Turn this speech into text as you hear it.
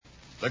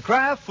The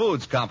Kraft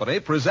Foods Company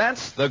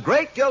presents The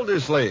Great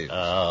Gildersleeve.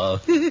 Oh.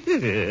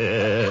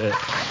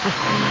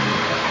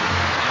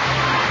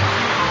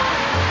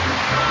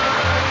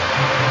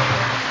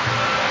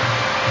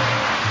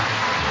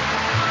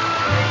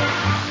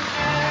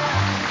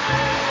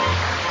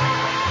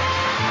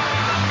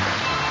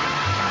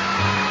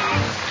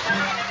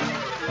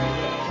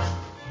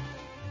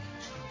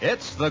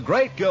 It's The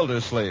Great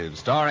Gildersleeve,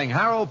 starring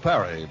Harold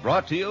Perry,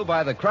 brought to you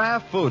by the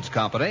Kraft Foods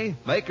Company,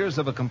 makers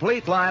of a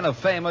complete line of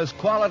famous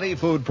quality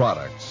food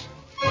products.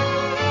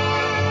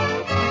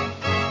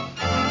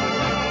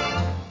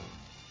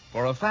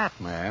 For a fat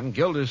man,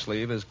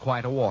 Gildersleeve is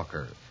quite a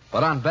walker.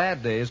 But on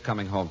bad days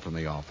coming home from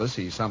the office,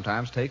 he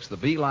sometimes takes the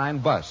B-Line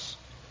bus.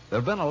 There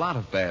have been a lot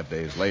of bad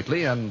days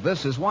lately, and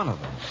this is one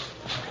of them.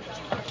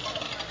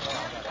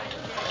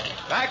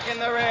 Back in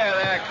the rear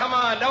there. Come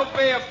on, don't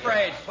be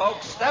afraid,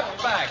 folks. Step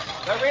back.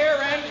 The rear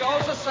end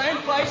goes the same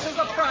place as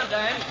the front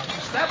end.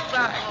 Step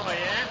back. Oh,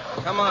 yeah?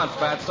 Come on,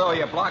 Fatso.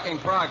 You're blocking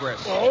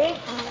progress. Oh?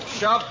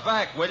 Shove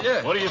back, will you?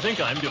 What do you think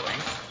I'm doing?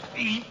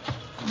 Eep,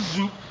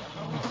 zoop.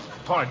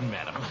 Pardon,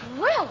 madam.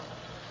 Well,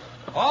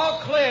 All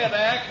clear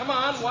there. Come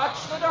on, watch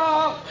the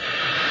door.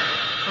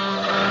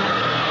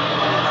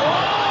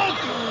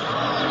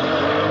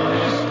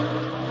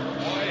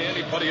 Why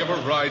anybody ever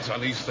rides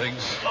on these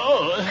things?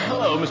 Oh,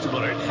 hello, Mr.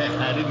 Bullard.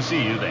 I didn't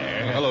see you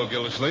there. Hello,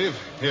 Gildersleeve.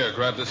 Here,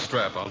 grab this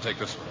strap. I'll take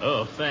this one.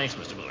 Oh, thanks,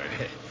 Mr. Bullard.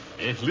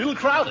 It's a little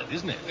crowded,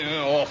 isn't it?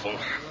 Yeah, awful.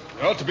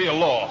 There ought to be a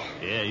law.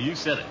 Yeah, you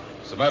said it.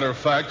 As a matter of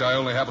fact, I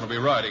only happen to be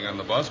riding on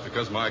the bus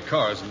because my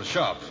car's in the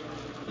shop.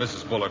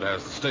 Mrs. Bullard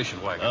has the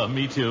station wagon. Oh,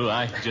 me too.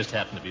 I just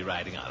happen to be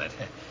riding on it.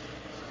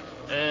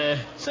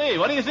 Say,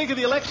 what do you think of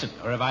the election?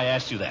 Or have I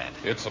asked you that?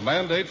 It's a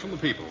mandate from the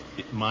people.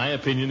 My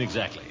opinion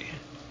exactly.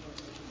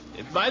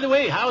 By the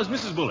way, how is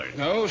Mrs. Bullard?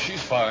 No,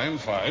 she's fine.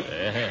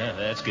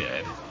 That's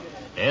good.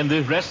 And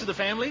the rest of the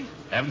family?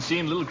 Haven't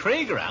seen little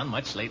Craig around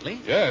much lately.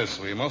 Yes,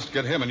 we must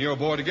get him and your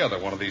boy together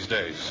one of these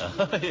days.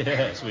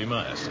 Yes, we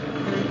must.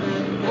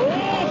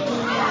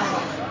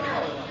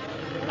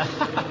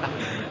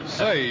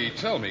 Say,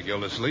 tell me,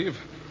 Gildersleeve,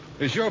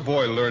 is your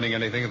boy learning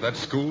anything at that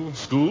school?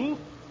 School?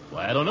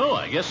 Why, I don't know.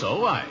 I guess so.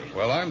 Why?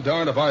 Well, I'm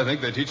darned if I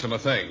think they teach him a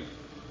thing.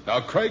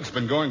 Now, Craig's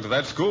been going to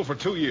that school for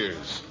 2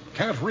 years.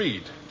 Can't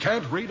read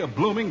a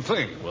blooming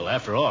thing. Well,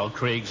 after all,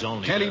 Craig's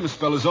only... Can't even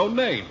spell his own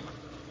name.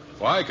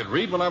 Why, I could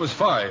read when I was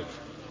 5.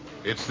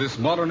 It's this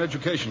modern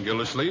education,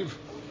 Gildersleeve.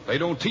 They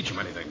don't teach him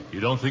anything. You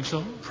don't think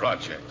so?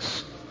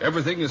 Projects.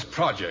 Everything is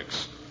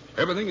projects.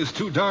 Everything is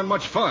too darn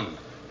much fun.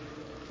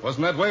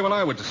 Wasn't that way when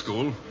I went to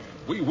school.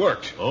 We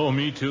worked. Oh,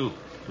 me too.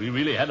 We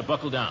really had to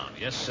buckle down.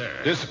 Yes, sir.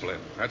 Discipline.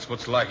 That's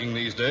what's lacking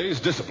these days.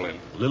 Discipline.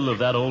 A little of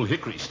that old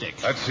hickory stick.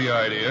 That's the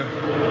idea.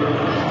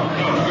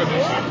 Oh,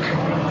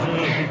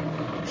 goodness.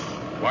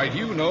 Why, do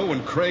you know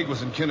when Craig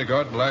was in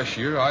kindergarten last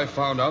year, I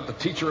found out the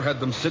teacher had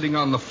them sitting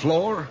on the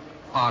floor,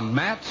 on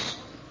mats?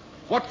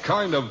 What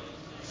kind of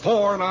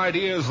foreign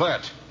idea is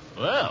that?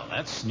 Well,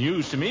 that's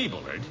news to me,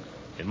 Bullard.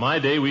 In my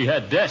day, we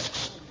had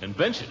desks and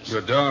benches.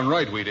 You're darn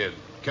right we did.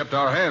 Kept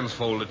our hands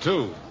folded,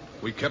 too.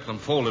 We kept them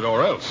folded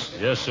or else.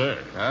 Yes, sir.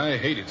 I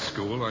hated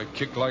school. I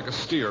kicked like a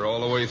steer all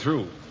the way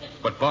through.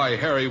 But by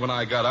Harry, when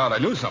I got out, I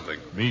knew something.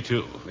 Me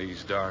too.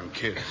 These darn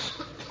kids.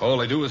 All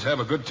they do is have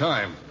a good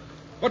time.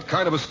 What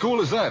kind of a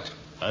school is that?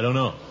 I don't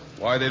know.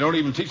 Why, they don't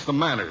even teach them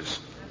manners.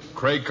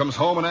 Craig comes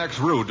home and acts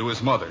rude to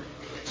his mother.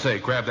 Say,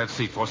 grab that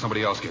seat before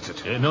somebody else gets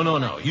it.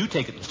 No. You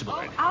take it, Mr.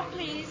 Bullard. out,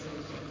 please.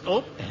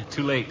 Oh,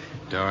 too late.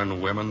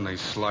 Darn women, they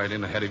slide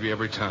in ahead of you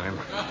every time.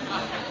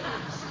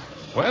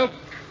 Well,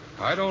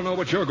 I don't know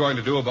what you're going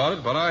to do about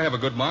it, but I have a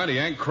good mind to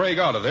yank Craig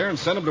out of there and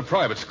send him to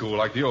private school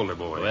like the older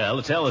boy. Well,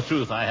 to tell the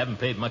truth, I haven't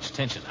paid much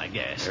attention, I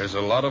guess. There's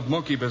a lot of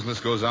monkey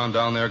business goes on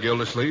down there,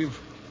 Gildersleeve.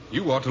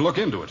 You ought to look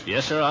into it.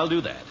 Yes, sir, I'll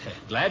do that.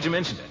 Glad you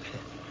mentioned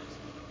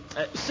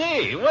it.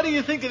 Say, what do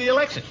you think of the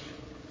election?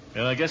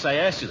 Well, I guess I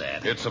asked you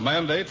that. It's a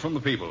mandate from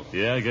the people.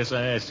 Yeah, I guess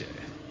I asked you.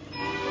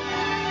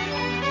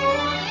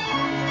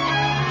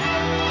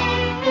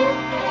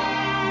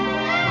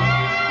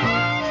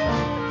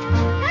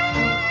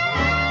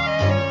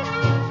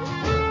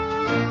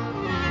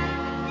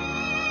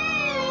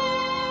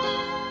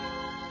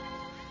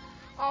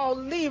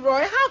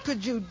 Leroy, how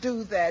could you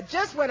do that?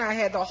 Just when I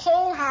had the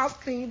whole house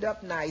cleaned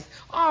up nice,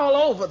 all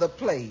over the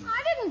place.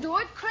 I didn't do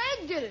it.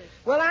 Craig did it.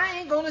 Well, I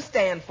ain't going to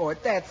stand for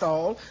it, that's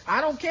all. I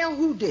don't care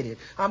who did it.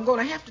 I'm going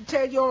to have to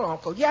tell your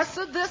uncle. Yes,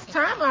 sir, this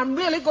time I'm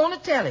really going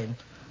to tell him.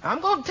 I'm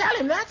going to tell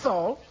him, that's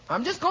all.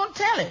 I'm just going to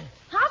tell him.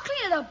 I'll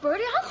clean it up,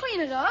 Bertie. I'll clean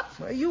it up.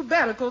 Well, you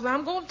better, because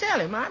I'm going to tell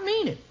him. I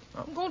mean it.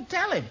 I'm going to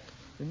tell him.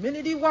 The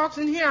minute he walks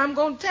in here, I'm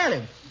going to tell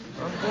him.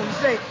 I'm going to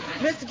say,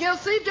 Mr.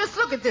 Gilsey, just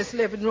look at this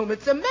living room.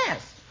 It's a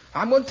mess.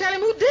 I'm going to tell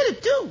him who did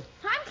it, too.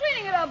 I'm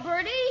cleaning it up,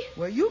 Bertie.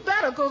 Well, you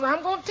better, because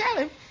I'm going to tell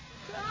him.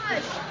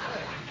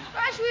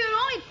 Gosh, we were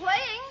only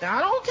playing. I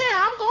don't care.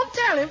 I'm going to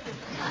tell him.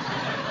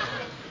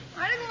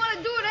 I didn't want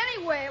to do it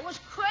anyway. It was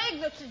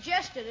Craig that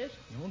suggested it.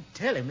 Don't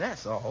tell him,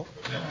 that's all.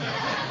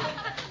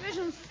 It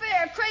isn't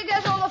fair. Craig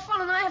has all the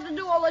fun, and I have to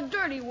do all the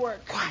dirty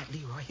work. Quiet,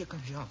 Leroy. Here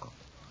comes your uncle.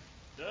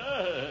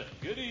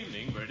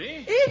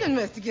 evening,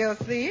 Mr.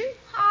 Gilsey.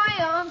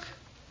 Hi, Unc.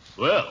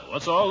 Well,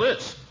 what's all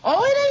this?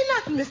 Oh, it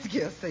ain't nothing, Mr.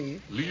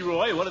 Gilsey.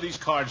 Leroy, what are these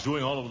cards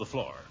doing all over the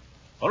floor?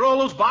 What are all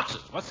those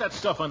boxes? What's that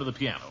stuff under the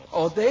piano?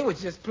 Oh, they were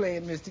just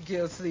playing, Mr.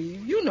 Gilsey.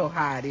 You know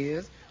how it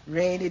is.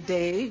 Rainy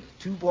day,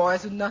 two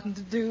boys with nothing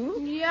to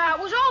do. Yeah,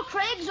 it was all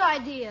Craig's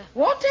idea.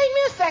 Won't take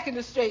me a second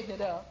to straighten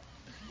it up.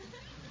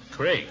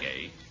 Craig,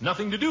 eh?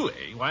 Nothing to do,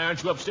 eh? Why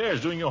aren't you upstairs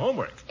doing your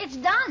homework? It's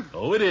done.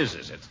 Oh, it is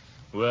it?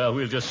 Well,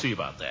 we'll just see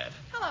about that.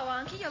 Hello,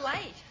 Unky. You're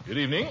late. Good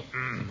evening.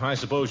 I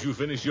suppose you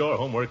finished your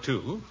homework,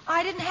 too.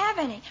 I didn't have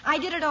any. I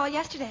did it all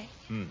yesterday.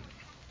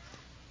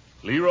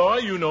 Leroy,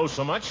 you know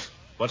so much.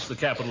 What's the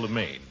capital of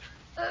Maine?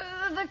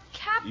 The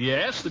cap...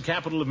 Yes, the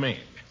capital of Maine.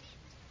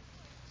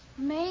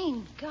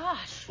 Maine,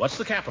 gosh. What's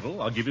the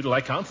capital? I'll give you till I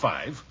count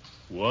 5.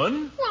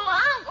 1, Well,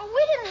 Unc,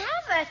 we didn't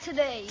have that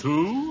today.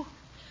 2,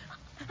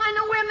 I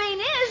know where Maine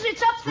is.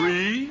 It's up there.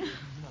 3.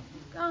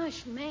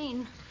 Gosh,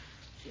 Maine.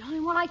 It's the only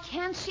one I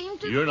can't seem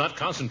to... You're not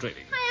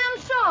concentrating. I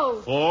am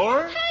so.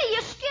 4. Hey,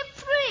 you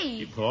skipped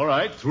 3. All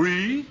right,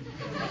 3.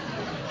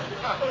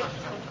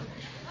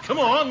 Come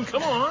on.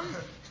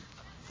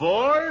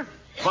 4,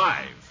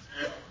 5.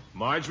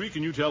 Marjorie,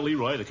 can you tell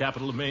Leroy the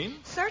capital of Maine?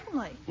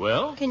 Certainly.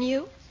 Well? Can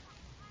you?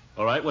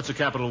 All right, what's the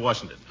capital of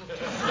Washington?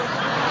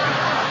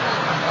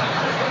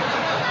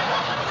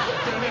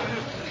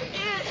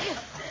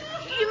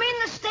 You mean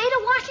the state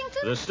of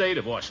Washington? The state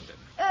of Washington.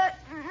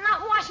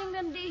 Not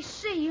Washington,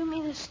 D.C. You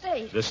mean the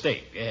state. The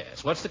state,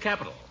 yes. What's the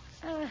capital?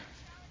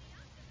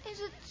 Is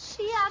it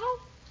Seattle?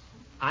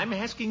 I'm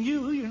asking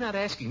you. You're not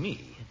asking me.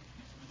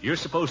 You're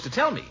supposed to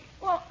tell me.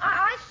 Well,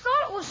 I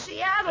thought it was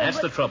Seattle, That's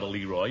but... the trouble,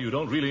 Leroy. You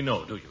don't really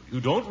know, do you?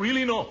 You don't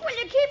really know. Well,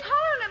 you keep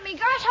hollering at me.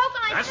 Gosh, how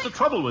can I That's the think...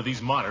 trouble with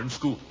these modern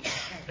schools.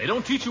 They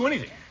don't teach you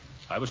anything.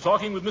 I was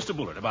talking with Mr.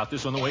 Bullard about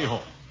this on the way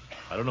home.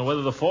 I don't know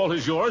whether the fault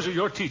is yours or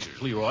your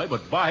teacher's, Leroy,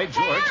 but by George...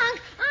 Hey,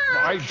 Unc.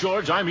 By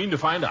George, I mean to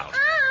find out. Unc.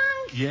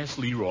 Yes,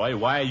 Leroy,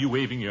 why are you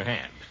waving your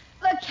hand?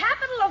 The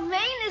capital of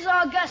Maine is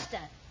Augusta.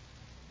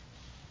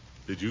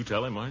 Did you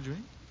tell him, Marjorie?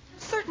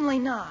 Certainly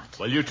not.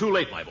 Well, you're too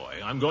late, my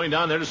boy. I'm going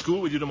down there to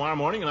school with you tomorrow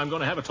morning, and I'm going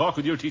to have a talk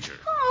with your teacher.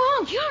 Oh,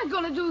 Unc, you aren't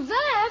going to do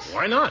that.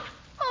 Why not?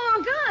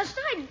 Oh, gosh,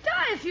 I'd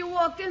die if you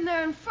walked in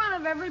there in front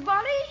of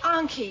everybody.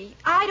 Unky,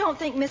 I don't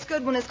think Miss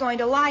Goodwin is going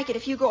to like it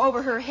if you go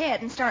over her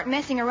head and start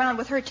messing around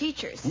with her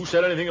teachers. Who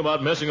said anything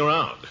about messing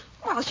around?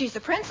 Well, she's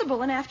the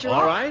principal, and after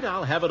All right,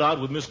 I'll have it out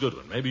with Miss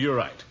Goodwin. Maybe you're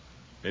right.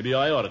 Maybe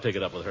I ought to take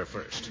it up with her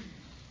first.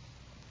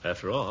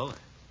 After all,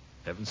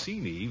 I haven't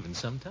seen Eve in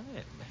some time.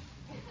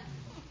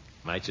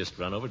 Might just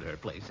run over to her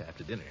place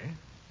after dinner.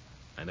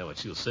 I know what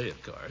she'll say,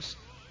 of course,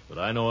 but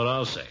I know what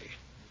I'll say.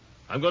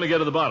 I'm going to get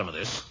to the bottom of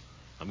this.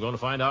 I'm going to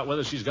find out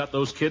whether she's got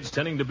those kids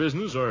tending to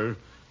business or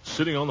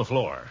sitting on the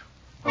floor.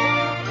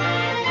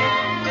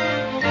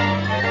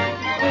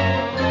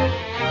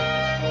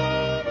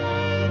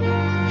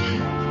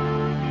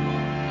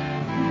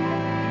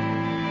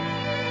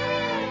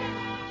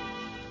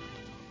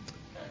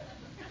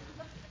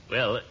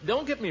 Well,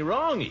 don't get me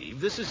wrong,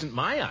 Eve. This isn't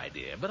my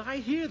idea, but I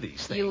hear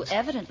these things. You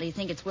evidently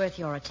think it's worth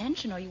your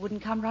attention, or you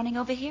wouldn't come running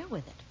over here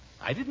with it.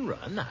 I didn't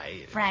run.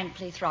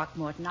 Frankly,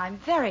 Throckmorton, I'm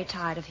very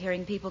tired of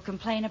hearing people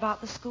complain about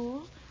the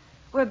school.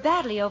 We're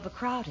badly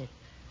overcrowded.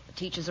 The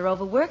teachers are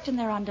overworked and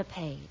they're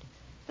underpaid.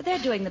 But they're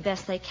doing the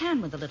best they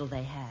can with the little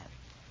they have.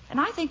 And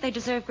I think they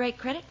deserve great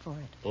credit for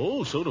it.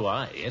 Oh, so do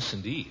I. Yes,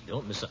 indeed.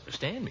 Don't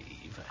misunderstand me,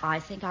 Eve.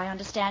 I think I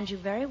understand you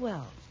very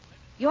well.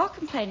 You're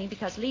complaining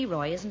because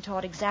Leroy isn't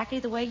taught exactly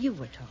the way you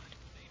were taught.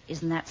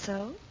 Isn't that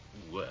so?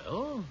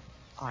 Well...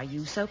 Are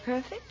you so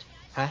perfect?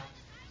 Huh?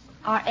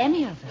 Are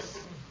any of us?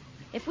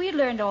 If we had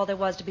learned all there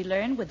was to be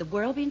learned, would the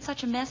world be in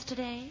such a mess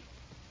today?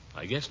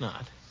 I guess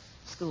not.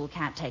 School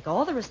can't take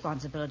all the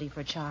responsibility for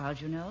a child,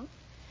 you know.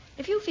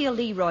 If you feel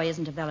Leroy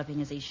isn't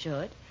developing as he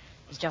should,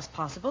 it's just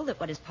possible that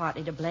what is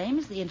partly to blame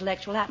is the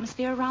intellectual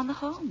atmosphere around the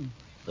home.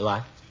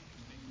 What?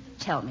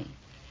 Tell me,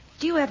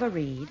 do you ever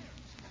read?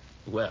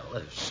 Well,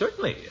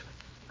 certainly.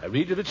 I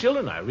read to the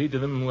children. I read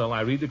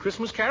the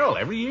Christmas Carol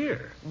every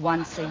year.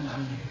 Once a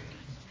year.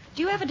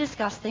 Do you ever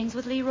discuss things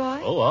with Leroy?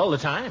 Oh, all the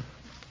time.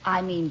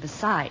 I mean,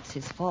 besides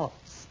his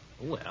faults.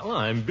 Well,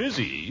 I'm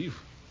busy,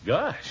 Eve.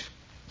 Gosh.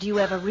 Do you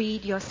ever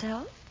read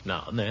yourself?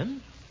 Now and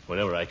then.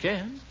 Whenever I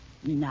can.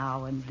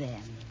 Now and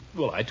then.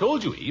 Well, I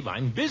told you, Eve,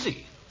 I'm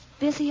busy.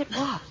 Busy at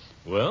what?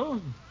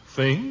 Well,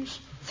 things.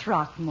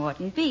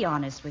 Throckmorton, be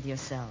honest with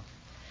yourself.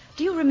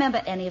 Do you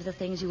remember any of the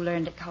things you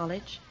learned at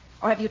college?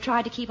 Or have you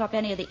tried to keep up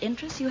any of the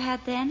interests you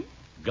had then?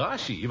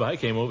 Gosh, Eve, I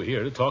came over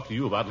here to talk to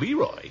you about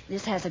Leroy.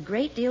 This has a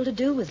great deal to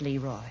do with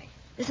Leroy.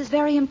 This is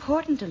very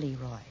important to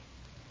Leroy.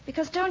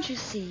 Because don't you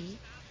see,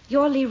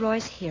 you're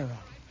Leroy's hero.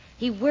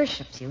 He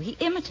worships you. He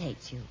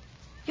imitates you.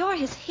 You're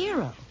his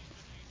hero.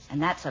 And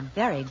that's a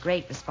very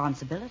great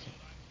responsibility.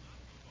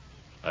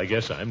 I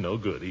guess I'm no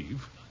good,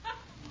 Eve.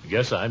 I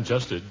guess I'm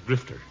just a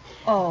drifter.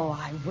 Oh,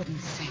 I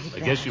wouldn't say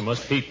that. I guess you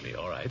must hate me,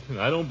 all right.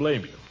 I don't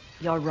blame you.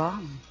 You're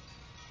wrong.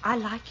 I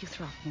like you,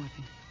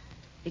 Throckmorton,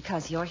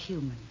 because you're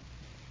human.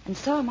 And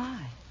so am I.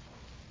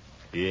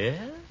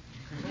 Yeah?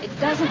 It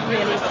doesn't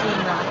really seem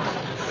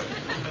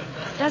right.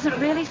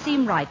 doesn't really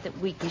seem right that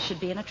weakness should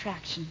be an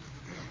attraction.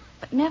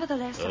 But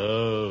nevertheless...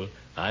 Oh,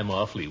 I'm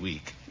awfully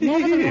weak.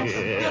 Nevertheless...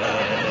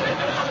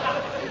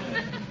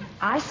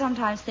 I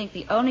sometimes think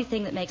the only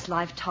thing that makes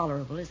life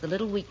tolerable is the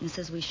little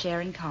weaknesses we share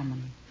in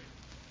common.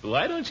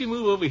 Why don't you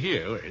move over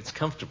here where it's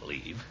comfortable,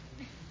 Eve?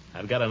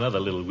 I've got another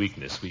little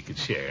weakness we could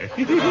share.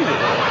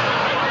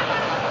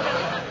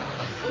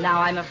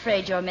 Now, I'm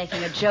afraid you're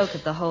making a joke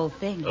of the whole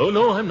thing. Oh,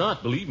 no, I'm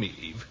not. Believe me,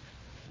 Eve.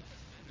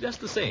 Just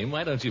the same,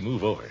 why don't you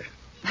move over?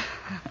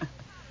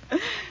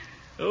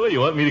 Oh, you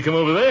want me to come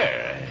over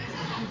there?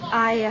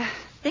 I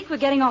think we're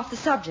getting off the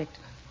subject.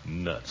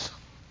 Nuts.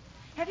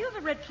 Have you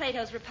ever read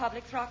Plato's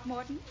Republic,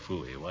 Throckmorton?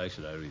 Phooey, why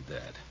should I read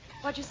that?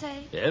 What'd you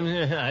say?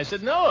 I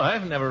said, no,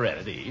 I've never read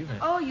it, Eve.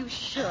 Oh, you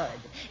should.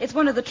 It's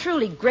one of the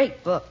truly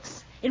great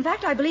books. In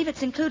fact, I believe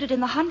it's included in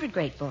the 100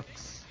 great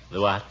books.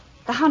 The what?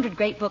 The 100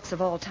 great books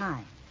of all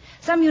time.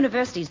 Some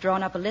universities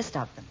drawn up a list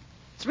of them.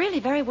 It's really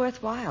very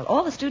worthwhile.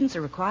 All the students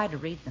are required to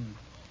read them.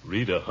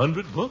 Read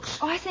 100 books?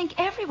 Oh, I think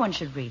everyone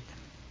should read them,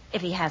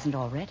 if he hasn't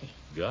already.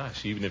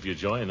 Gosh, even if you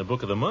join the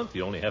book of the month,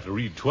 you only have to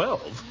read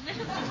 12.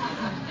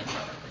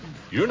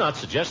 You're not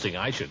suggesting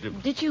I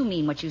should... Did you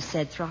mean what you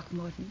said,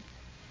 Throckmorton?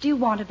 Do you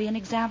want to be an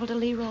example to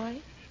Leroy?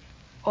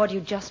 Or do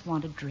you just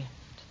want to drift?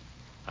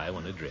 I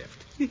want to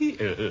drift.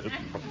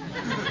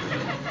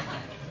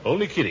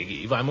 Only kidding,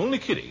 Eve. I'm only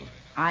kidding.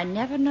 I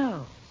never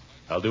know.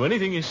 I'll do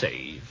anything you say,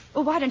 Eve.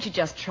 Well, why don't you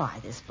just try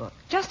this book,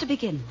 just to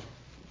begin with?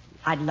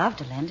 I'd love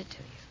to lend it to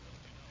you.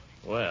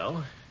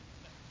 Well,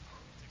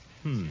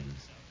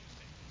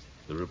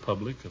 The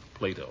Republic of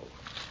Plato.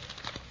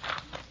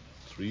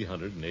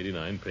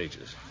 389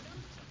 pages.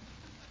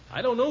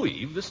 I don't know,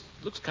 Eve. This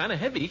looks kind of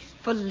heavy.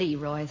 For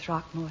Leroy,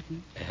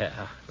 Throckmorton.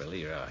 Yeah, for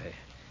Leroy.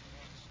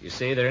 You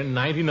say there are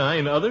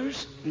 99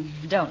 others?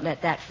 Don't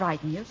let that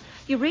frighten you.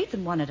 You read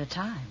them one at a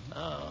time.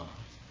 Oh.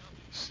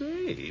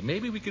 Say,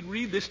 maybe we could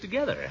read this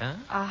together, huh?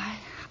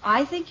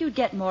 I think you'd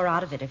get more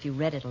out of it if you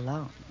read it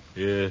alone.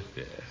 Yeah.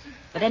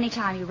 But any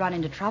time you run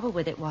into trouble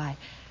with it, why,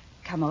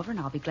 come over and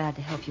I'll be glad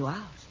to help you out.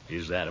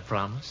 Is that a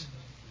promise?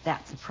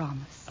 That's a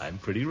promise. I'm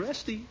pretty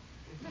rusty.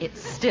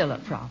 It's still a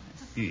promise.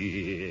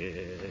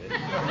 Yeah.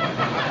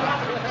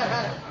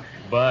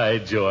 By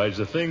George,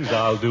 the things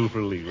I'll do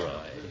for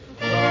Leroy.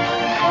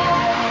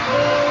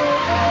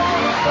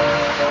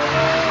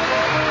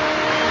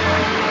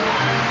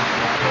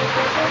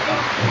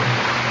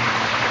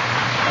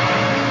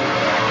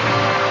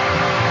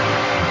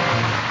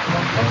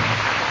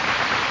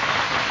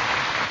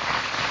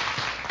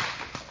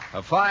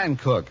 A fine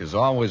cook is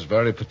always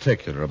very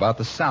particular about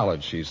the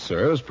salads she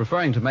serves,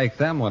 preferring to make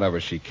them whenever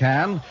she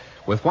can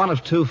with one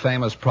of two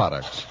famous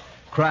products,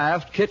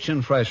 Kraft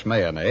Kitchen Fresh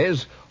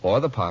Mayonnaise or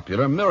the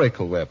popular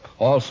Miracle Whip,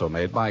 also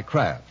made by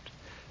Kraft.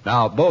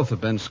 Now, both have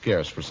been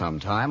scarce for some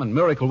time, and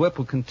Miracle Whip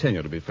will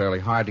continue to be fairly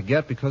hard to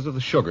get because of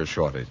the sugar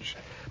shortage.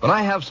 But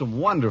I have some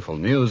wonderful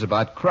news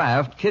about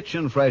Kraft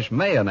Kitchen Fresh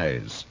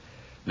Mayonnaise.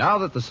 Now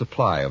that the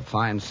supply of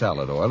fine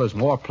salad oil is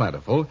more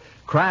plentiful,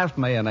 Kraft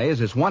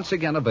Mayonnaise is once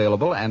again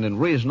available and in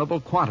reasonable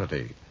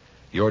quantity.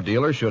 Your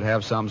dealer should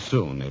have some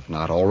soon, if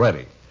not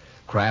already.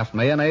 Kraft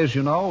Mayonnaise,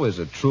 you know, is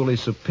a truly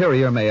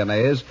superior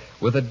mayonnaise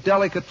with a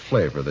delicate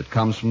flavor that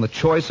comes from the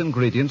choice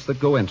ingredients that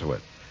go into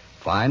it.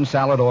 Fine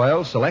salad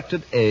oil,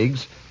 selected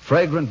eggs,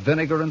 fragrant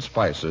vinegar and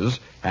spices,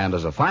 and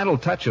as a final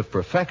touch of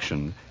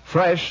perfection,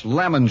 fresh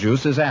lemon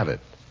juice is added.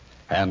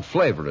 And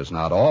flavor is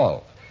not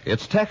all.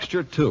 Its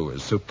texture, too,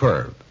 is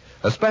superb.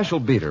 A special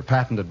beater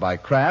patented by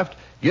Kraft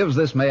gives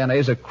this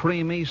mayonnaise a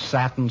creamy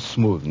satin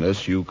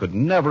smoothness you could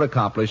never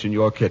accomplish in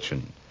your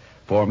kitchen.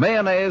 For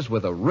mayonnaise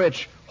with a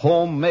rich,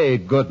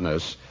 homemade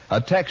goodness,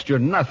 a texture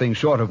nothing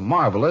short of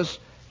marvelous,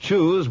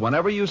 choose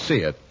whenever you see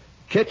it,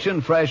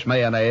 Kitchen Fresh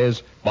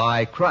Mayonnaise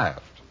by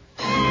Kraft.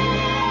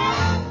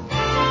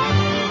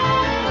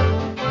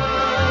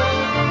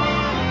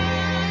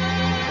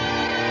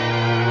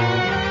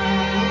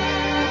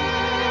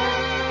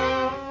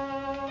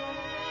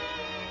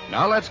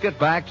 Now let's get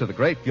back to the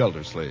great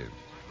Gildersleeve,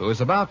 who is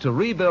about to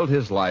rebuild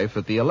his life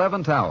at the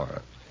 11th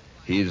hour.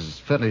 He's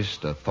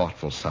finished a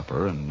thoughtful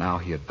supper, and now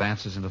he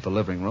advances into the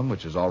living room,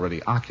 which is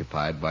already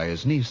occupied by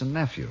his niece and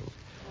nephew.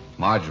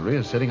 Marjorie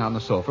is sitting on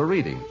the sofa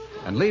reading,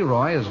 and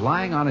Leroy is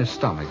lying on his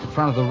stomach in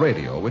front of the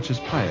radio, which is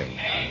playing.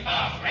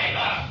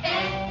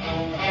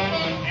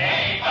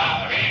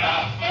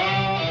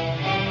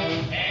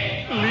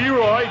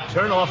 Leroy,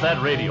 turn off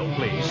that radio,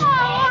 please.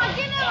 Oh,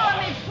 get in and let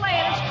me play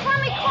it. It's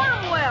Clemmy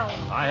Cornwell.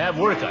 I have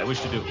work I wish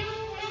to do.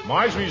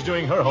 Marjorie's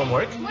doing her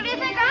homework. What do you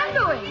think I'm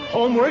doing?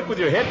 Homework with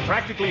your head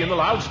practically in the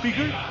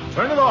loudspeaker?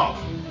 Turn it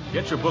off.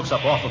 Get your books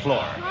up off the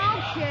floor.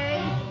 Okay.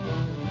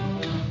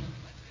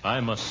 I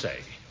must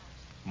say,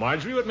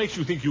 Marjorie, what makes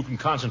you think you can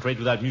concentrate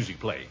with that music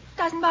playing?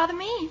 Doesn't bother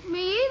me.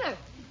 Me either.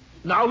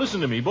 Now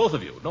listen to me, both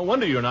of you. No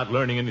wonder you're not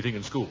learning anything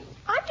in school.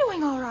 I'm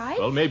doing all right.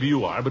 Well, maybe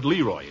you are, but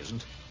Leroy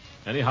isn't.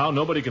 Anyhow,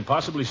 nobody can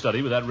possibly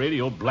study with that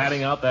radio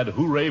blatting out that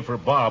hooray for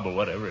Bob or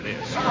whatever it is.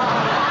 You've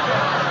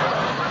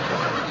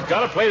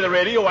got to play the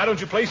radio. Why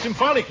don't you play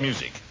symphonic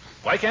music?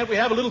 Why can't we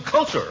have a little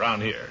culture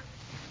around here?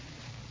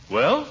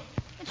 Well,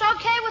 It's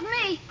okay with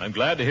me. I'm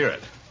glad to hear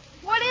it.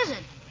 What is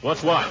it?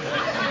 What's what?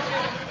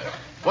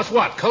 What's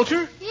what?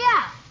 Culture?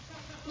 Yeah.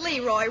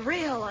 Leroy,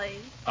 really?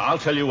 I'll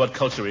tell you what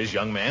culture is,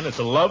 young man. It's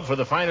a love for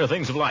the finer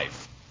things of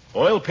life.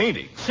 Oil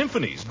painting,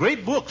 symphonies,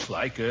 great books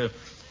like,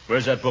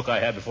 where's that book I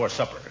had before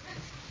supper?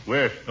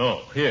 Where?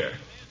 Oh, here.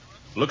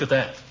 Look at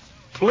that.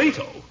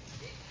 Plato.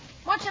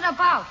 What's it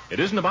about? It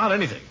isn't about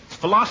anything. It's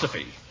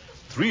philosophy.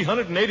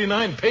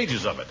 389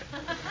 pages of it.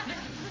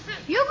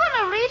 You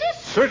gonna read it?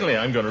 Certainly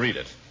I'm going to read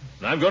it.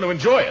 And I'm going to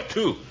enjoy it,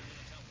 too.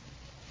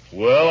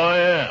 Well, I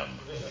am.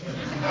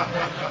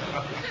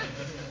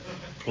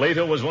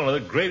 Plato was one of the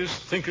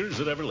greatest thinkers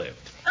that ever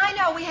lived. I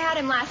know, we had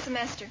him last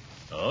semester.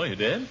 Oh, you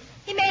did?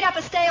 He made up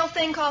a stale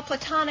thing called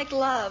platonic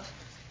love.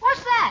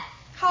 What's that?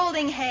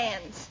 Holding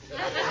hands.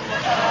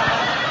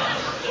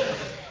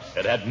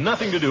 It had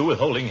nothing to do with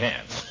holding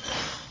hands.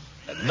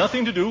 It had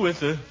nothing to do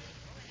with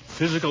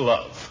physical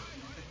love.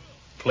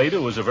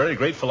 Plato was a very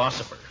great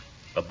philosopher,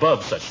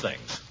 above such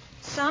things.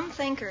 Some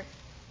thinker.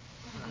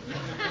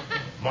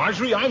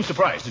 Marjorie, I'm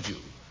surprised at you.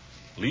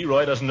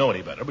 Leroy doesn't know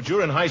any better, but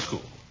you're in high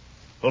school.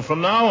 Well,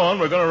 from now on,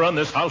 we're going to run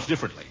this house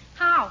differently.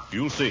 How?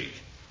 You'll see.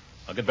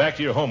 I'll get back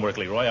to your homework,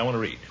 Leroy. I want to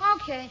read.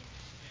 Okay.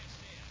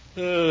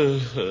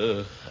 Gosh,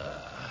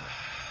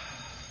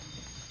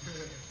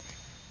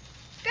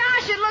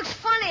 it looks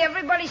funny.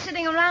 Everybody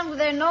sitting around with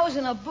their nose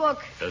in a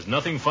book. There's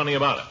nothing funny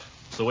about it.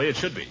 It's the way it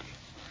should be.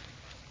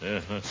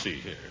 Let's see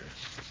here.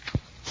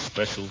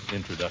 Special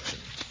introduction.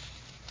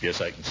 Guess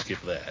I can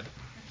skip that.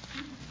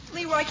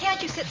 Leroy,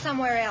 can't you sit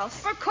somewhere else?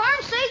 For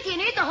corn's sake, you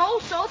need the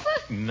whole sofa?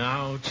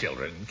 Now,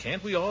 children,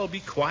 can't we all be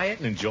quiet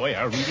and enjoy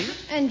our reading?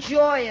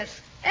 Enjoy it.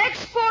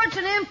 Export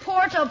and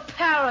import of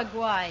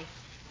Paraguay.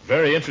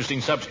 Very interesting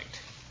subject.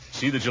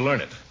 See that you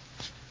learn it.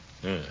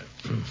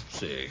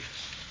 See.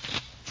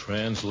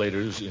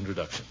 Translator's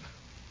introduction.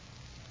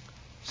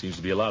 Seems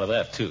to be a lot of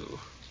that, too.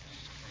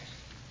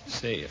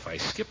 Say, if I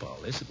skip all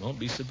this, it won't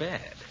be so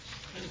bad.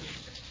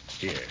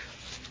 Here.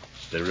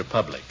 The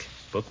Republic,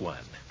 Book 1.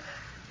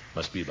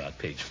 Must be about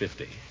page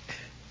 50.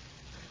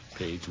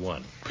 Page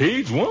 1.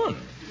 Page 1?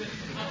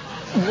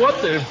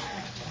 What the...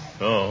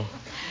 Oh,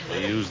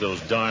 they use those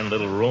darn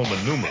little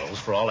Roman numerals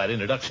for all that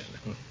introduction.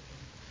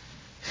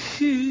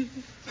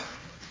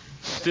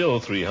 Still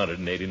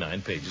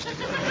 389 pages to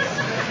go.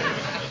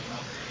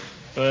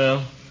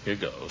 Well, here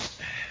goes.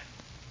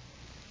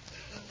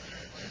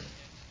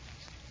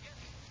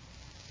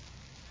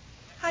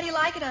 How do you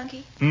like it,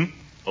 Unky?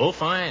 Oh,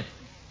 fine.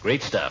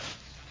 Great stuff.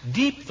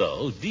 Deep,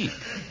 though, deep.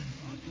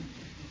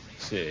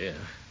 See,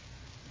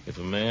 if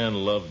a man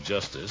love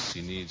justice,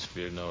 he needs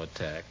fear no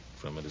attack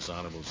from a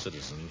dishonorable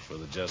citizen, for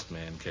the just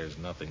man cares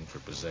nothing for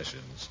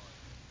possessions,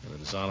 and the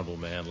dishonorable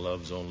man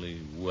loves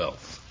only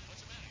wealth.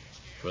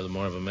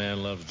 Furthermore, if a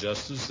man loves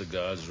justice, the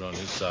gods are on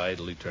his side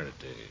till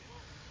eternity.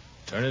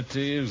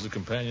 Eternity is the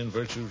companion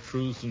virtue of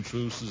truth, and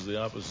truth is the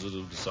opposite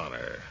of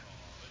dishonor.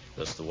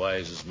 Thus the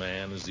wisest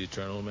man is the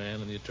eternal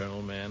man, and the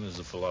eternal man is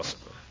the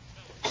philosopher.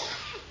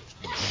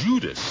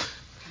 Judas.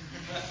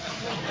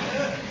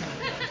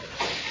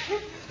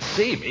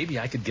 Say, maybe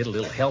I could get a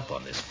little help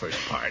on this first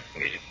part.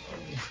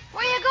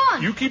 Where you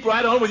going? You keep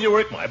right on with your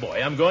work, my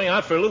boy. I'm going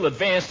out for a little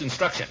advanced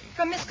instruction.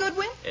 From Miss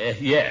Goodwin?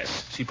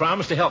 Yes. She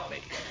promised to help me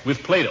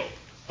with Plato.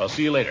 I'll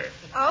see you later.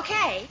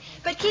 Okay,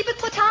 but keep it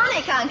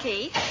platonic,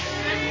 Unky.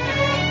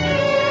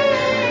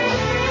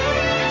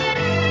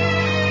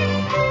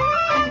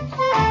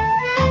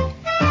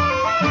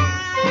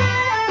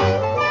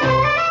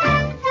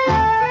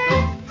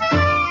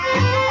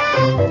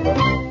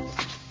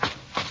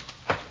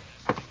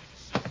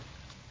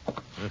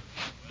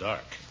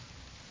 Dark.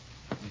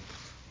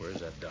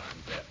 Where's that darn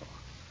bell?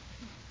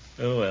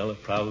 Oh, well,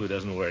 it probably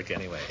doesn't work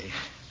anyway.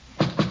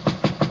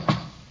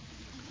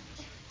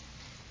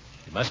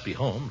 You must be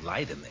home.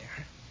 Light in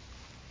there.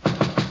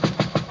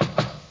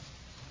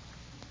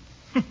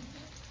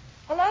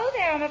 Hello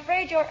there. I'm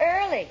afraid you're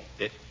early.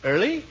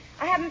 Early?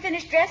 I haven't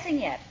finished dressing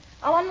yet.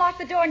 I'll unlock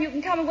the door and you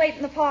can come and wait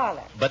in the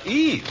parlor. But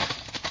Eve.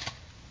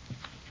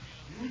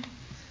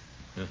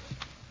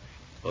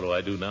 What do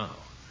I do now?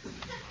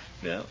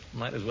 Well,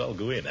 might as well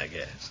go in, I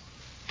guess.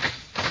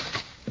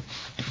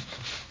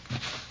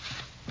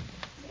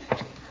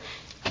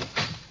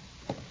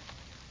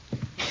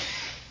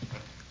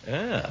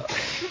 Oh,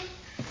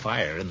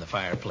 fire in the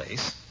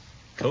fireplace.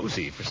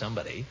 Cozy for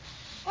somebody.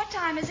 What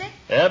time is it?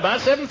 About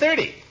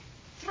 7:30.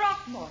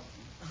 Throckmorton.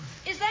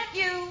 Is that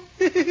you?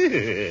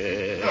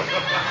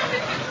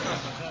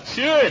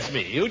 Sure, it's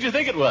me. Who'd you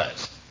think it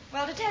was?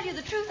 Well, to tell you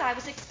the truth, I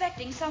was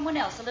expecting someone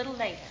else a little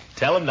later.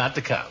 Tell him not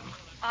to come.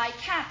 I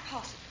can't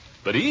possibly.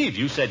 But, Eve,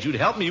 you said you'd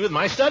help me with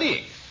my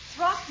studying.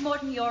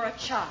 Throckmorton, you're a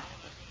child.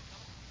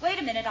 Wait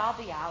a minute, I'll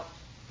be out.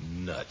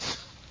 Nuts.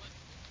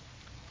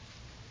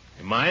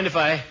 You mind if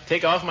I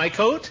take off my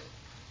coat?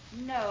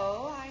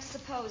 No, I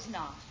suppose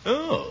not.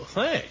 Oh,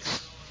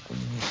 thanks.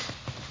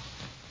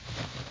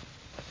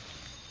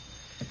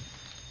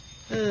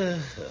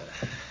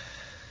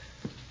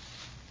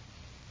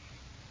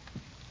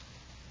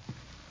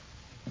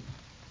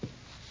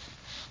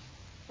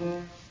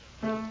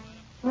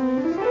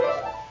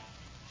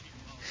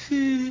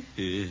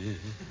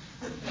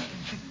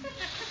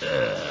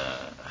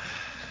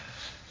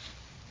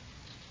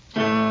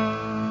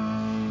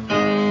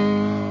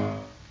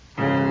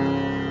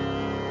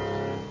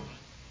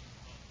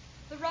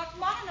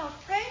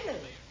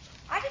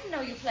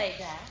 played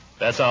that?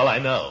 That's all I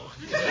know.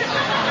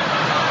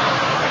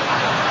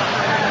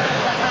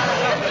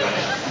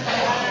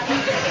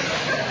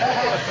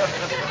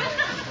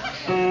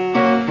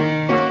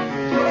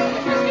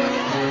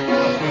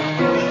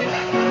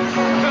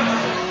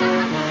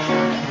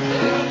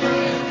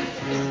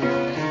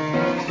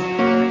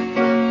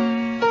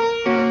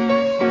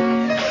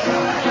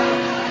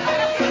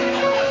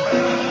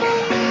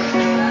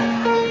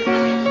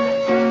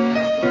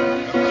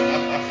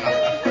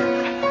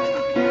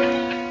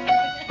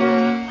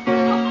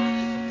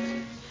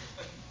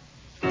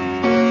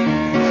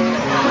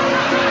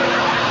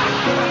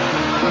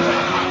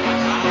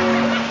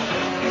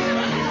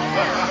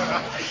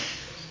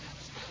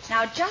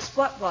 Now, just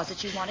what was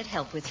it you wanted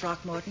help with,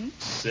 Throckmorton?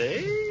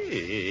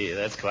 Say,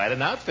 that's quite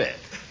an outfit.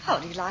 Oh,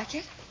 do you like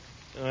it?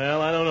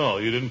 Well, I don't know.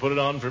 You didn't put it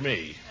on for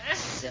me.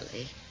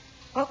 Silly.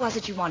 What was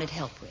it you wanted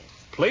help with?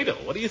 Plato,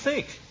 what do you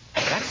think?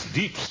 That's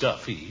deep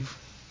stuff, Eve.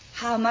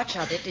 How much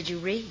of it did you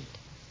read?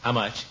 How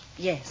much?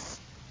 Yes.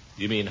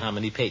 You mean how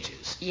many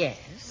pages?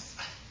 Yes.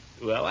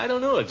 Well, I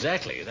don't know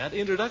exactly. That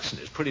introduction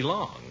is pretty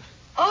long.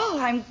 Oh,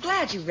 I'm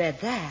glad you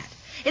read that.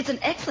 It's an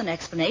excellent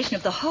explanation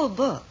of the whole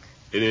book.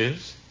 It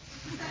is?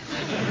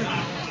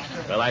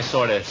 Well, I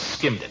sort of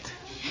skimmed it.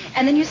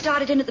 And then you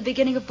started in at the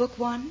beginning of book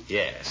 1?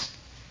 Yes.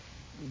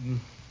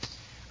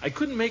 I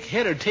couldn't make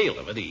head or tail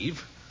of it,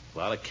 Eve. A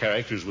lot of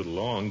characters with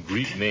long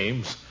Greek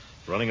names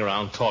running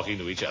around talking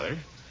to each other.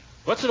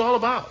 What's it all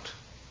about?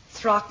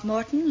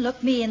 Throckmorton,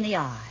 look me in the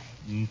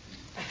eye.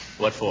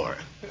 What for?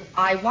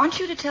 I want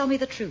you to tell me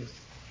the truth.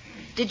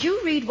 Did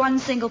you read one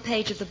single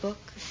page of the book?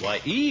 Why,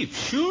 Eve,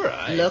 sure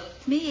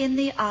Look me in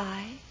the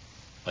eye.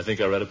 I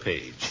think I read a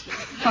page.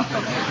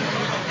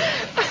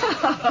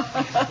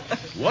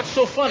 What's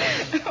so funny?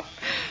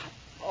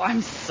 Oh,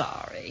 I'm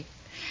sorry.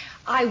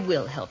 I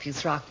will help you,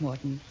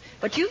 Throckmorton.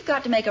 But you've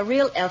got to make a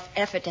real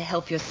effort to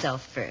help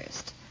yourself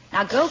first.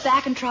 Now go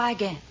back and try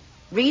again.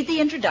 Read the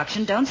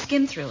introduction. Don't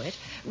skim through it.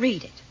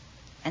 Read it.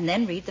 And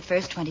then read the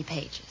first 20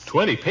 pages.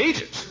 20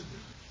 pages?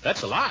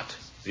 That's a lot.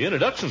 The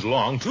introduction's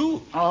long,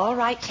 too. All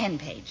right, 10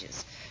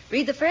 pages.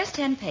 Read the first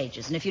 10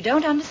 pages, and if you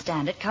don't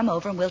understand it, come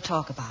over and we'll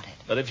talk about it.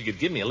 But if you could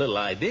give me a little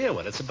idea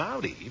what it's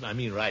about, Eve. I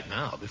mean, right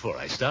now, before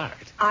I start.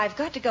 I've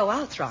got to go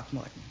out,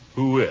 Throckmorton.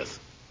 Who with?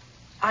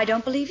 I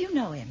don't believe you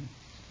know him.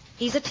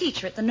 He's a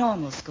teacher at the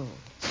normal school.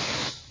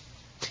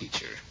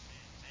 Teacher?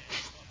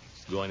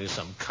 Going to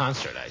some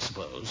concert, I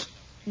suppose.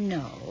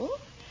 No.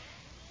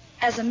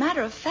 As a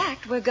matter of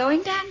fact, we're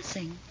going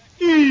dancing.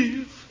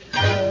 Eve!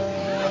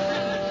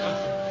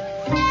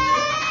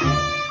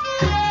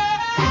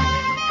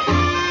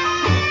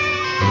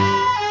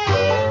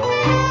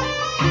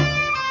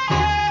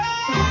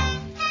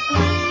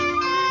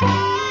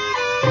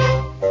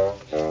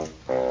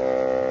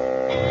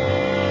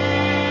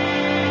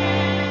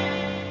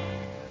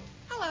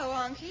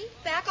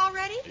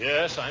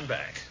 Yes, I'm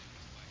back.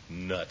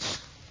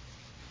 Nuts.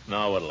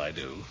 Now what'll I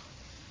do?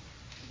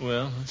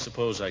 Well, I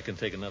suppose I can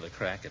take another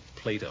crack at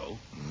Plato.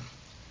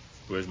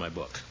 Where's my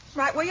book?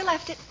 Right where you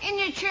left it. In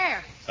your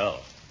chair. Oh,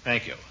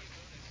 thank you.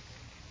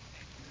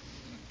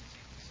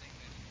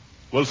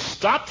 Well,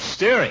 stop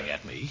staring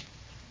at me.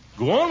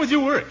 Go on with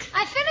your work.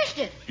 I finished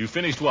it. You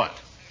finished what?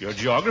 Your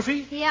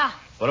geography? Yeah.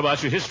 What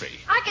about your history?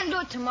 I can do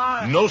it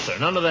tomorrow. No, sir,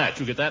 none of that.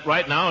 You get that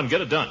right now and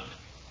get it done.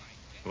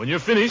 When you're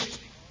finished,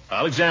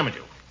 I'll examine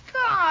you.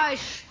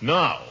 Gosh.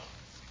 Now.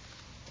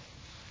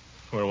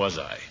 Where was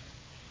I?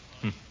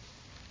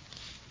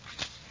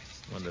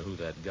 Wonder who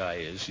that guy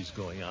is she's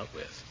going out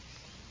with.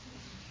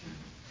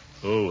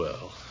 Oh,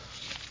 well.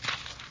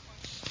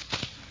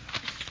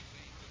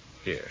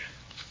 Here.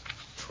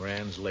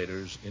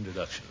 Translator's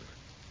introduction.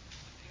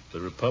 The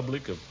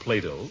Republic of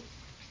Plato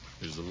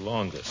is the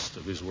longest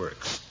of his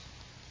works.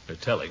 They're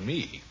telling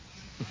me.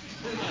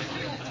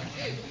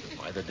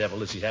 Why the devil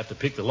does he have to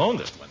pick the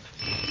longest one?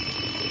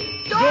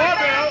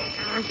 Doorbell!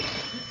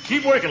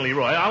 Keep working,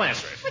 Leroy. I'll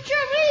answer it. But you're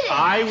reading.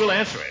 I will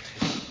answer it.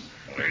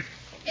 Wait.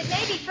 It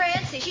may be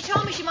Francie. She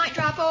told me she might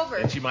drop over.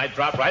 And she might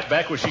drop right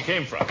back where she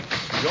came from.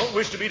 You don't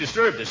wish to be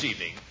disturbed this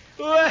evening.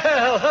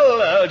 Well,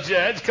 hello,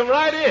 Judge. Come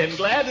right in.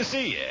 Glad to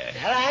see you.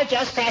 Well, I'm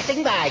just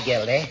passing by,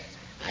 Gildy.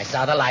 I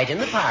saw the light in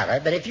the parlor,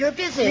 but if you're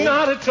busy...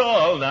 Not at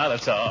all, not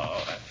at all.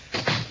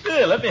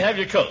 Here, let me have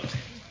your coat.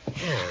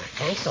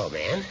 Thanks, old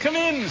man. Come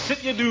in,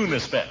 sit you doon a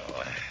spell.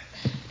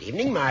 Good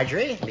evening,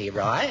 Marjorie,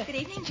 Leroy. Good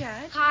evening,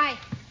 Judge. Hi.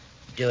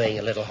 Doing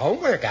a little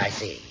homework, I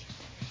see.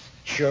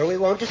 Sure we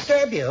won't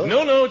disturb you?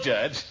 No,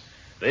 Judge.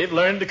 They've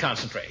learned to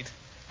concentrate.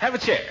 Have a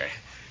chair.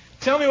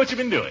 Tell me what you've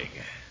been doing.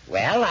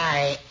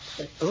 Well,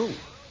 Ooh.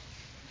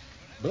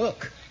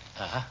 Book.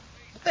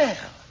 Well,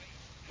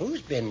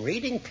 who's been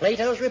reading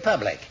Plato's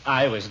Republic?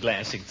 I was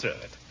glancing through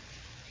it.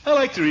 I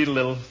like to read a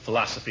little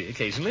philosophy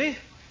occasionally.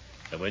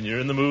 And when you're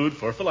in the mood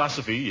for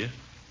philosophy, you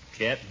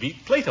can't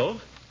beat Plato.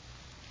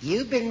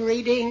 You've been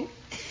reading...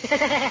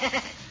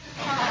 Yeah.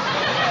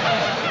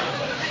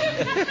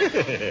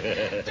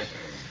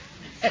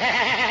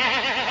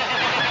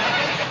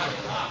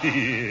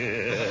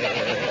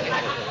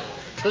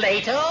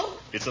 Plato?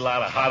 It's a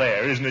lot of hot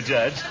air, isn't it,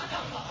 Judge?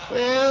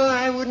 Well,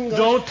 I wouldn't go...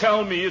 Don't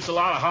tell me it's a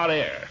lot of hot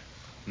air.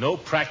 No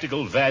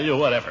practical value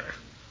whatever.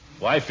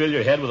 Why fill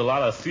your head with a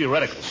lot of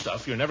theoretical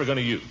stuff you're never going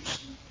to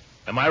use?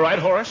 Am I right,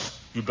 Horace?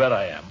 You bet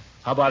I am.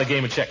 How about a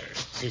game of checkers?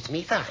 Suits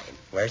me fine.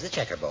 Where's the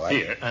checkerboard?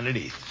 Here,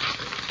 underneath.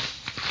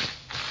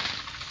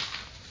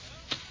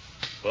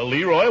 Well,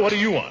 Leroy, what do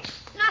you want?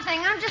 Nothing.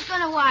 I'm just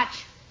going to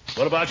watch.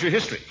 What about your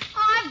history?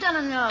 Oh, I've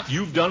done enough.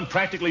 You've done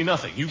practically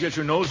nothing. You get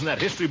your nose in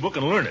that history book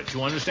and learn it.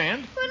 You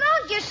understand? But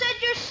look, you said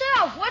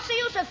yourself. What's the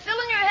use of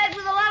filling your head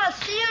with a lot of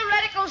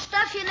theoretical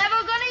stuff you're never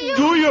going to use?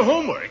 Do your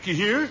homework, you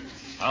hear?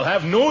 I'll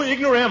have no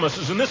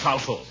ignoramuses in this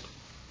household.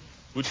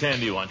 Which hand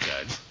do you want,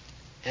 Judge?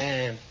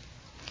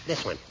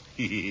 This one.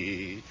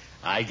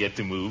 I get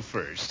to move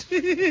first.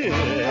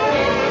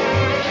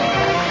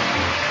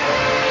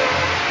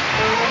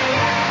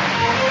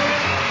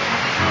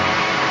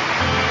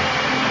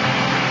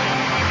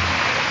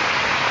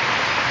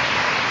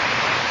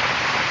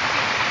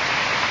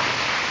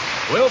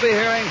 We'll be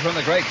hearing from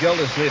the great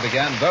Gildersleeve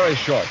again very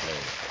shortly.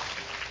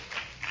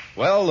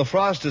 Well, the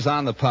frost is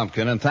on the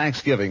pumpkin and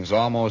Thanksgiving's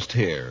almost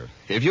here.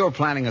 If you're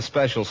planning a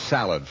special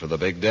salad for the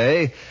big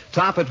day,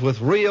 top it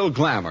with real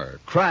glamour,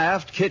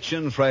 Kraft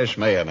Kitchen Fresh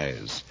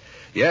Mayonnaise.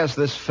 Yes,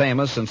 this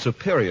famous and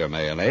superior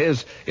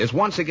mayonnaise is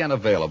once again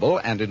available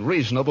and in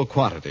reasonable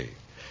quantity.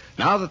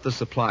 Now that the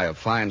supply of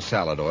fine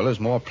salad oil is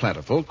more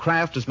plentiful,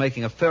 Kraft is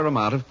making a fair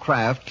amount of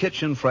Kraft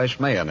Kitchen Fresh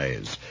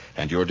Mayonnaise,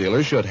 and your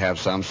dealer should have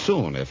some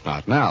soon, if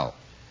not now.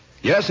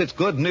 Yes, it's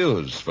good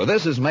news, for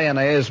this is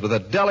mayonnaise with a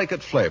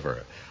delicate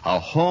flavor, a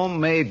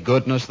homemade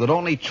goodness that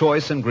only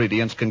choice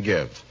ingredients can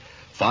give.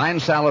 Fine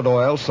salad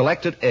oil,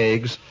 selected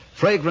eggs,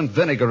 fragrant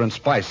vinegar and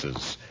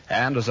spices,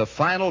 and as a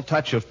final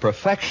touch of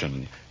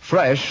perfection,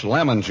 fresh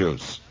lemon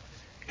juice.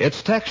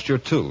 Its texture,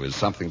 too, is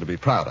something to be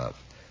proud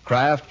of.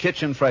 Kraft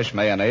Kitchen Fresh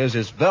Mayonnaise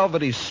is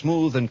velvety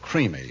smooth and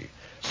creamy.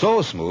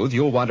 So smooth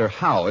you'll wonder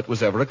how it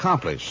was ever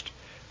accomplished.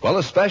 Well,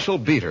 a special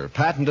beater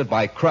patented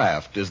by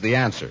Kraft is the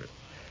answer.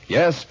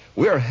 Yes,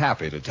 we're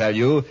happy to tell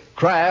you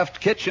Kraft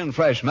Kitchen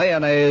Fresh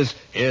Mayonnaise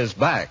is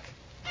back.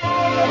 All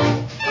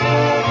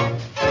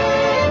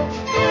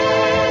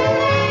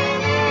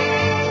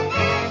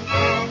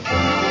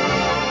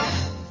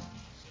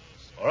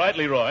right,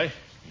 Leroy.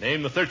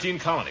 Name the 13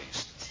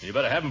 colonies. You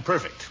better have them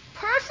perfect.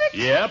 Perfect?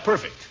 Yeah,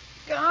 perfect.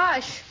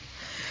 Gosh.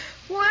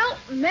 Well,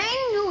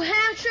 Maine, New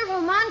Hampshire,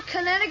 Vermont,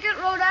 Connecticut,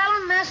 Rhode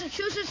Island,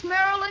 Massachusetts,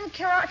 Maryland,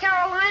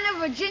 Carolina,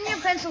 Virginia,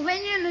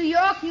 Pennsylvania, New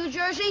York, New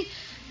Jersey.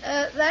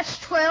 That's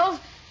 12.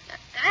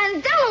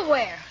 And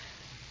Delaware.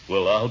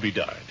 Well, I'll be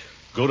darned.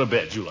 Go to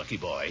bed, you lucky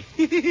boy.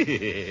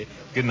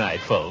 Good night,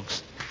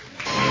 folks.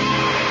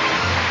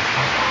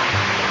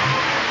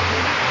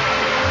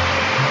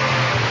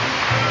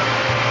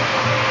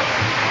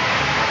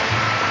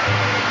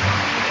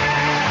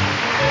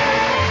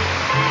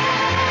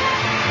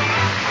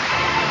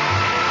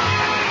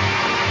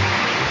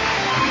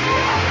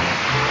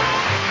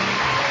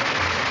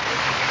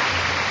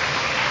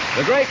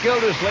 The Great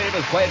Gildersleeve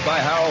is played by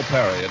Harold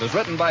Perry. It is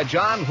written by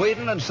John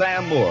Whedon and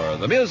Sam Moore.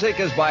 The music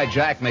is by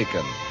Jack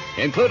Meakin.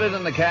 Included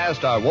in the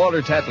cast are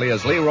Walter Tetley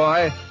as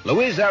Leroy,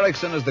 Louise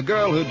Erickson as the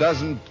girl who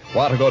doesn't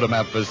want to go to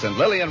Memphis, and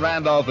Lillian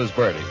Randolph as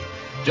Bertie.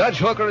 Judge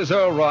Hooker is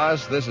Earl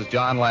Ross. This is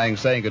John Lang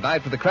saying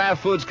goodnight for the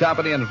Kraft Foods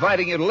Company and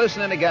inviting you to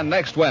listen in again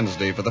next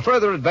Wednesday for the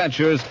further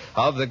adventures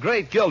of the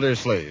Great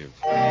Gildersleeve.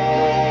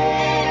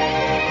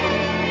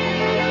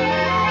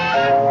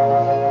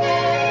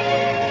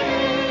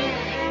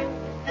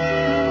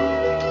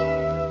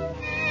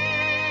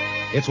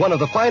 It's one of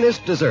the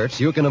finest desserts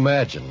you can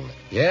imagine.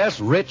 Yes,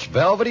 rich,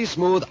 velvety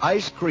smooth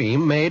ice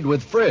cream made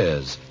with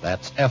Frizz.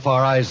 That's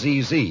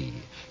F-R-I-Z-Z.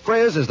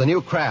 Frizz is the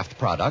new Kraft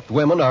product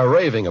women are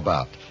raving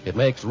about. It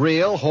makes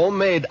real,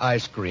 homemade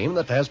ice cream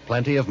that has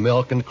plenty of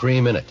milk and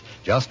cream in it.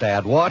 Just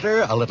add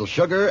water, a little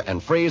sugar,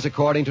 and freeze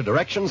according to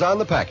directions on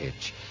the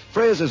package.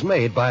 Frizz is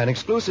made by an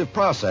exclusive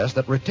process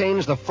that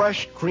retains the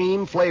fresh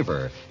cream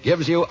flavor,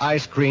 gives you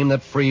ice cream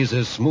that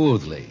freezes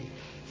smoothly.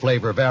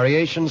 Flavor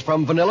variations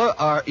from vanilla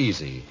are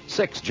easy.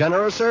 6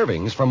 generous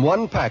servings from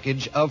one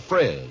package of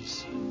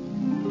Frizz.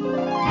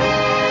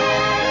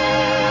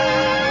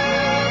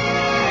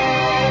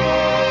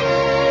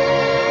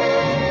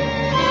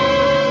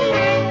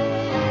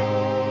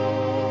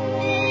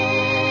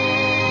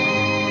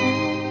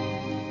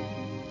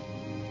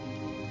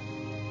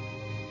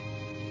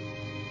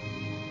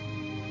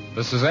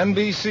 This is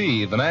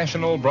NBC, the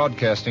national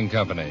broadcasting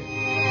company.